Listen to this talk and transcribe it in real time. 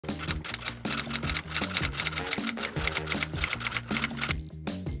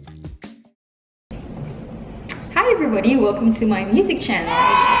everybody, welcome to my music channel.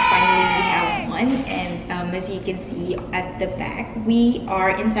 Yes, finally we have one, and as you can see at the back, we are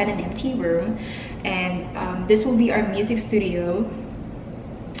inside an empty room, and this will be our music studio.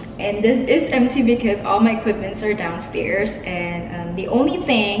 And this is empty because all my equipments are downstairs, and the only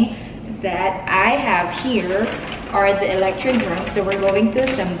thing that I have here are the electric drums that we're going to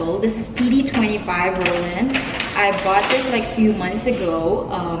assemble. This is TD-25 Roland. I bought this like a few months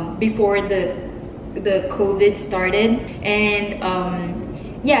ago, before the COVID started, and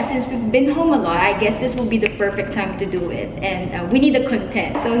yeah, since we've been home a lot, I guess this will be the perfect time to do it, and we need the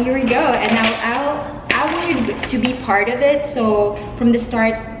content. So here we go, and I want you to be part of it. So from the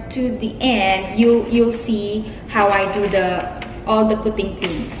start to the end, you'll see how I do all the cutting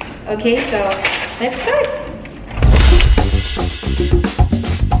things. Okay, so let's start.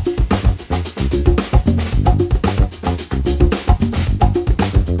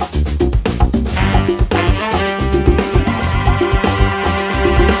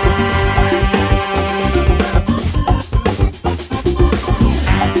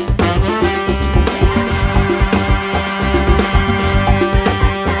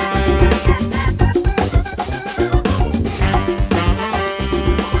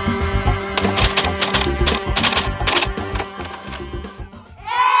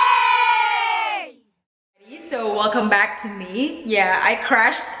 So welcome back to me. Yeah, I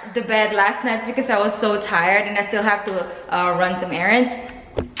crashed the bed last night because I was so tired, and I still have to run some errands.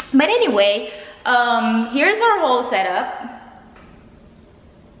 But anyway, here's our whole setup.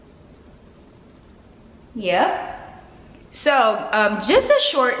 Yeah. So just a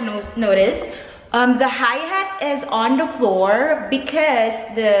short notice. The hi-hat is on the floor because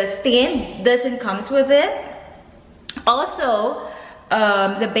the stand doesn't comes with it. Also,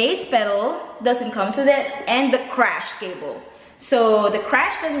 the bass pedal doesn't come with it, and the crash cable. So the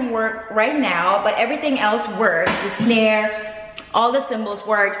crash doesn't work right now, but everything else works. The snare, all the cymbals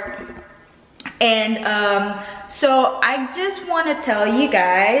works. And so I just want to tell you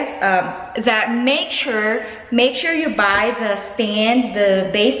guys that make sure you buy the stand,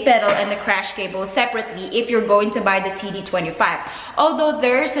 the bass pedal, and the crash cable separately if you're going to buy the TD-25. Although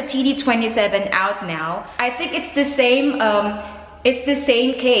there's a TD-27 out now, I think it's the same. It's the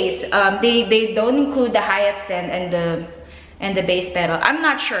same case. They don't include the hi-hat stand and the bass pedal. I'm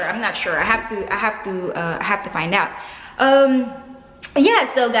not sure. I have to find out.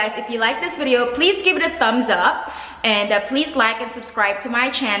 Yeah. So guys, if you like this video, please give it a thumbs up, and please like and subscribe to my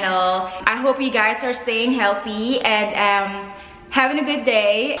channel. I hope you guys are staying healthy and having a good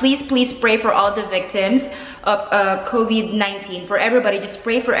day. Please pray for all the victims of COVID-19. For everybody, just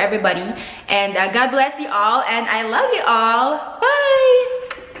pray for everybody. And God bless you all, and I love you all. Bye.